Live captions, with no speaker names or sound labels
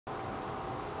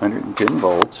110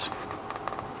 volts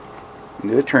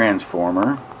into a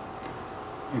transformer,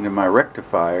 into my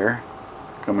rectifier,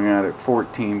 coming out at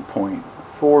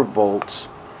 14.4 volts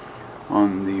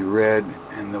on the red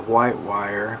and the white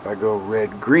wire. If I go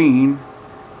red-green,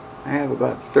 I have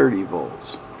about 30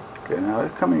 volts. Okay, now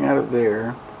that's coming out of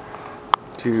there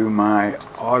to my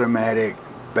automatic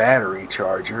battery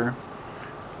charger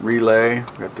relay.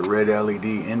 Got the red LED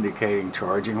indicating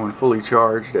charging. When fully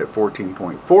charged at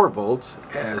 14.4 volts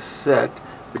as set,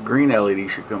 the green LED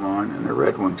should come on and the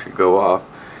red one should go off.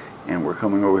 And we're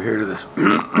coming over here to this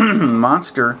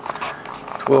monster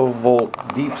 12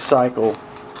 volt deep cycle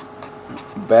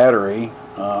battery.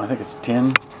 I think it's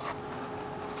 10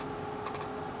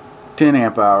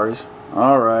 amp hours.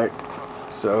 Alright,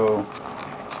 so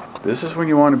this is when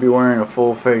you want to be wearing a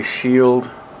full face shield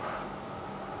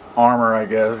armor, I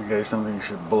guess, in case something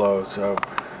should blow. So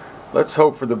let's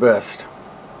hope for the best.